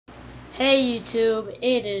Hey YouTube,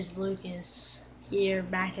 it is Lucas here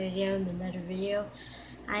back again with another video.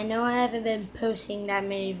 I know I haven't been posting that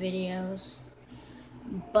many videos,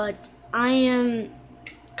 but I am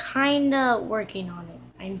kinda working on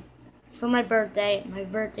it. For my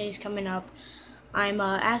birthday's coming up. I'm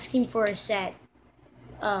asking for a set.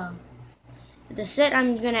 Uh, the set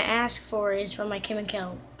I'm gonna ask for is from my Kim and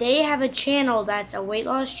Kel. They have a channel that's a weight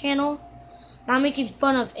loss channel. Not making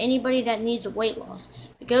fun of anybody that needs weight loss.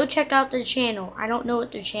 Go check out their channel. I don't know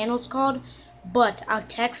what their channel's called, but I'll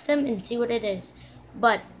text them and see what it is.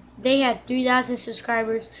 But they have 3,000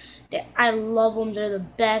 subscribers. I love them. They're the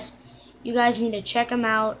best. You guys need to check them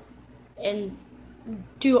out and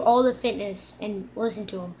do all the fitness and listen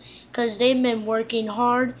to them, because they've been working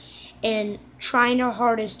hard and trying their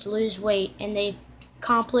hardest to lose weight, and they've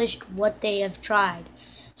accomplished what they have tried.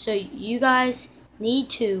 So you guys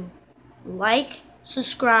need to like,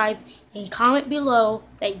 subscribe, and comment below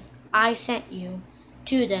that I sent you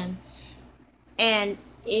to them. And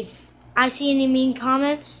if I see any mean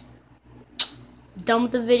comments, done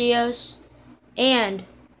with the videos. And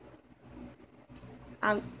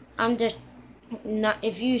I'm just not.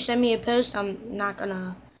 If you send me a post, I'm not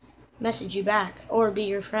gonna message you back or be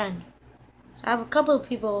your friend. So I have a couple of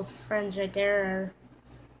people, friends right there, are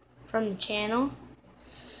from the channel.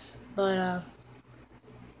 But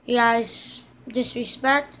you guys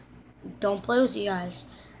disrespect, don't play with you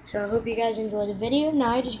guys. So I hope you guys enjoy the video.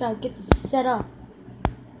 Now I just gotta get this set up.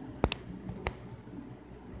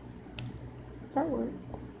 Does that work?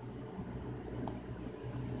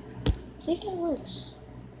 I think that works.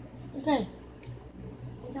 Okay.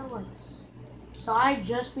 I think that works. So I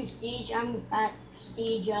just prestige. I'm at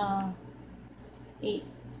prestige 8.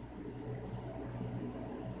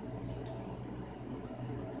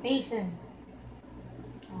 Mason.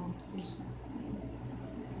 Oh, Mason.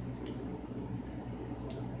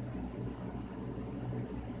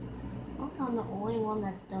 I'm the only one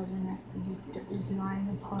that doesn't is not in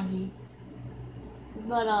the party.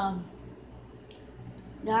 But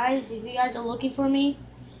guys, if you guys are looking for me,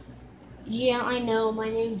 yeah, I know my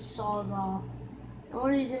name's Sawzall. The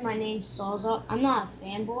only reason my name's Sawzall, I'm not a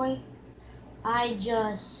fanboy. I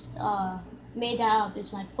just made that up.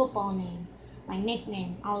 It's my football name, my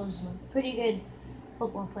nickname. I was a pretty good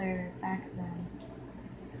football player back then.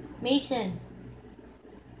 Mason.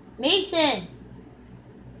 Mason.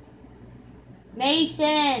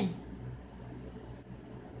 Mason.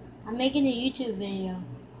 I'm making a YouTube video.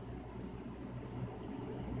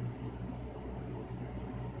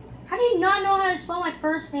 How do you not know how to spell my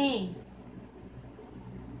first name?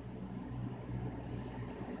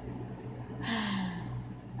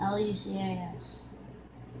 Lucas.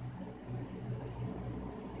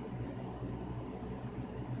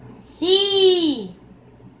 C.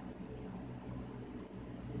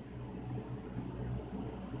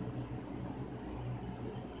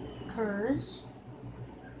 Curse.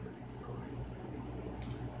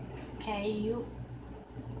 Okay, you.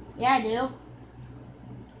 Yeah, I do.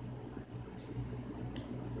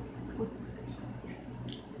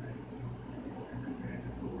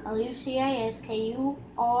 Lucaskurz.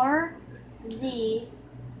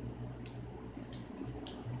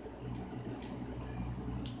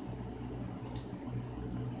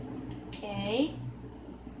 K.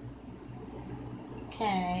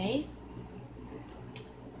 K.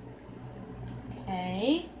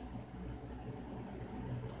 K.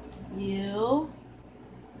 U.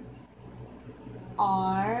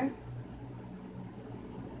 R.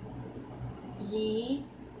 Z.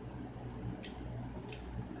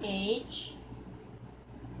 H.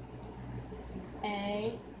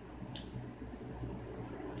 A.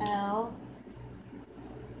 L.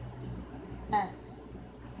 S.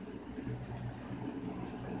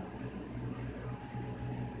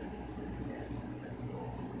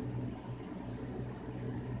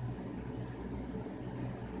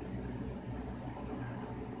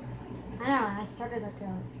 I know, I started like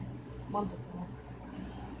a month ago.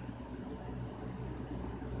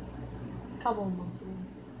 A couple of months ago.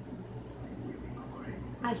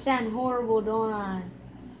 I sound horrible, don't I?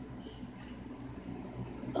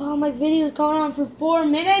 Oh, my video's going on for 4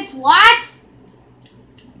 minutes? What?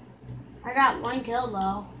 I got 1 kill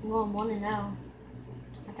though. Well, I'm 1-0.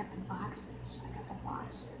 I got the boxers.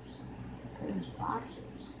 Those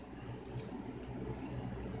boxers.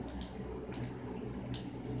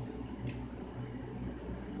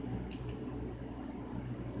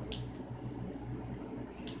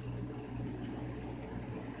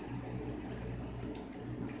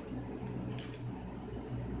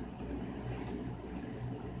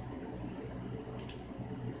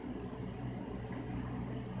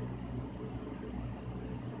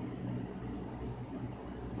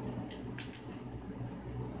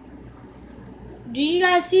 Did you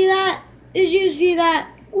guys see that? Did you see that?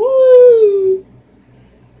 Woo!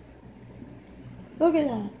 Look at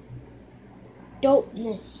that.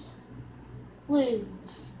 Dopeness.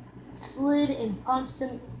 Slid and punched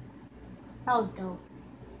him. That was dope.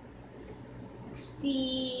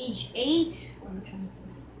 Prestige 8. What am I trying to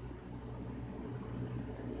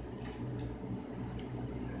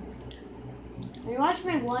think? Are you watching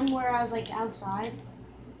my one where I was like outside?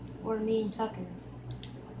 Or me and Tucker?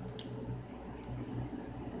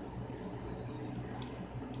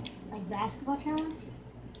 Like basketball challenge?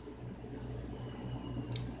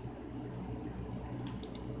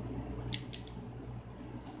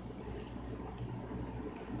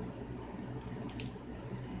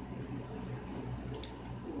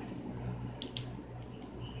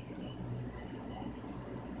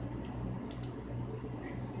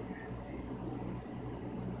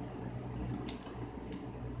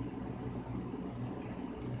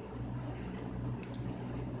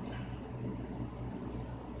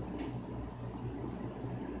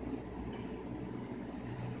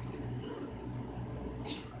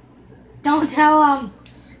 Don't tell him.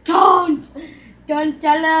 Don't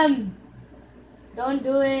tell him. Don't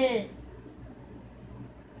do it.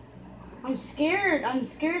 I'm scared. I'm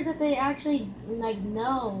scared that they actually like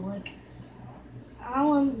know. Like I don't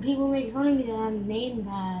want people to make fun of me that I'm named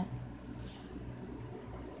that.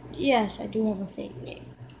 Yes, I do have a fake name.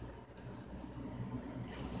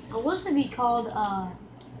 I was gonna be called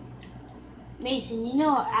Mason. You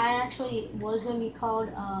know, I actually was gonna be called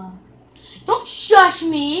Don't shush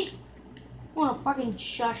me. You wanna fucking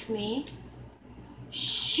shush me?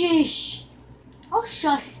 Shish. I'll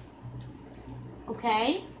shush.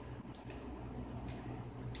 Okay?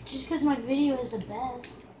 Just because my video is the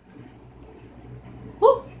best.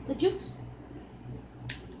 Woo! The juice.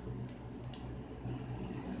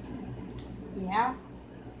 Yeah.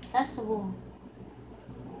 Festival.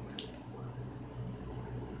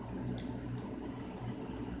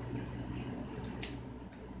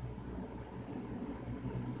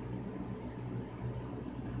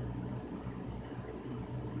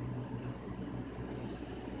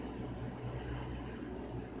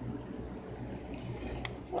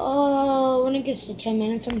 Oh, when it gets to 10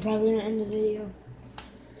 minutes, I'm probably gonna end the video.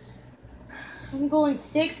 I'm going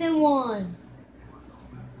 6-1.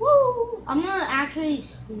 Woo! I'm gonna actually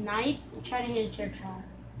snipe and try to hit a trick shot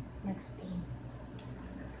next game.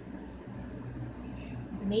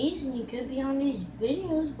 Amazing, you could be on these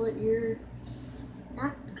videos, but you're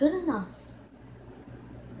not good enough.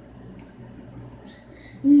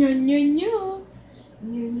 No, no, no.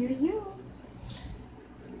 No, no, no.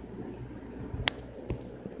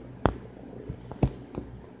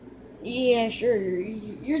 Yeah, sure.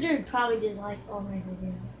 Your dude probably dislike all my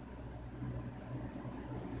videos.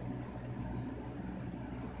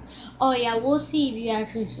 Oh yeah, we'll see if you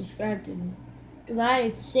actually subscribe to me. Cause I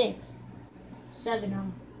had 6, 7 of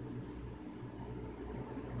them.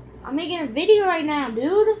 I'm making a video right now,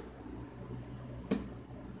 dude.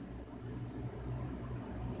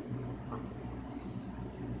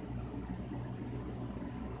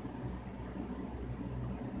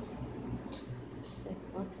 Sick,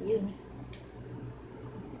 fuck you.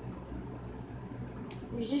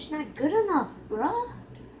 You're just not good enough, bruh.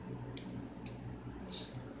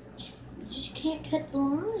 You just can't cut the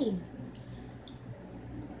line.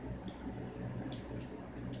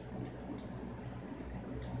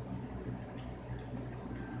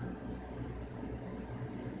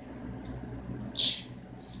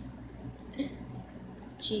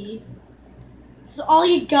 G. This is all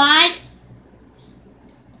you got?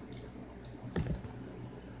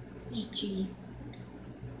 G.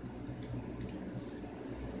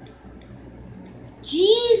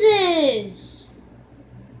 Jesus!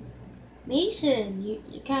 Mason,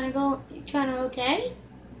 you kinda okay?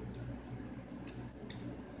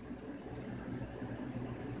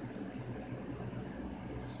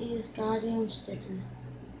 See this goddamn sticker.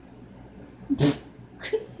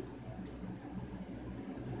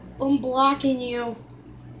 I'm blocking you.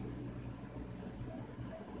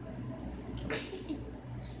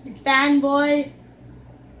 You fanboy.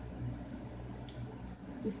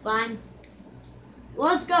 You fine.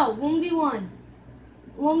 Let's go. 1v1.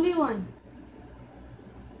 1v1.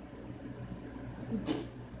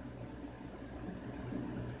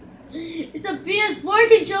 It's a PS4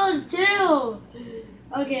 controller too.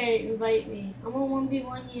 Okay, invite me. I'm gonna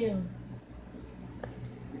 1v1 you.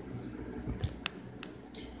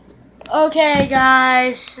 Okay,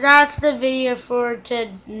 guys, that's the video for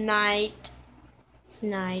tonight. It's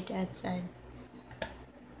night outside.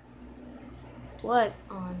 What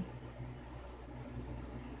on?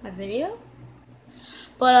 My video?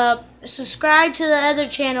 But subscribe to the other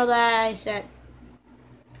channel that I said.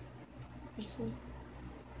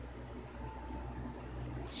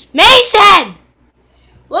 Mason!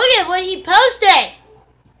 Look at what he posted!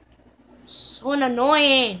 So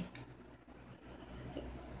annoying.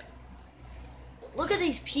 Look at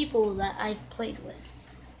these people that I've played with.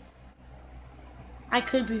 I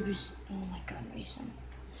could be... Oh my god, Mason.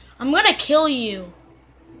 I'm gonna kill you.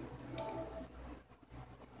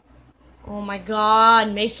 Oh my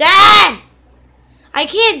god, Mason! I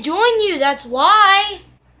can't join you, that's why.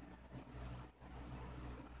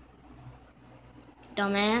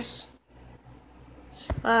 Dumbass.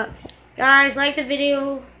 Guys, like the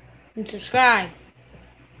video and subscribe.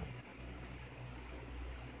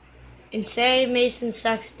 And say Mason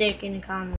sucks dick in the comments.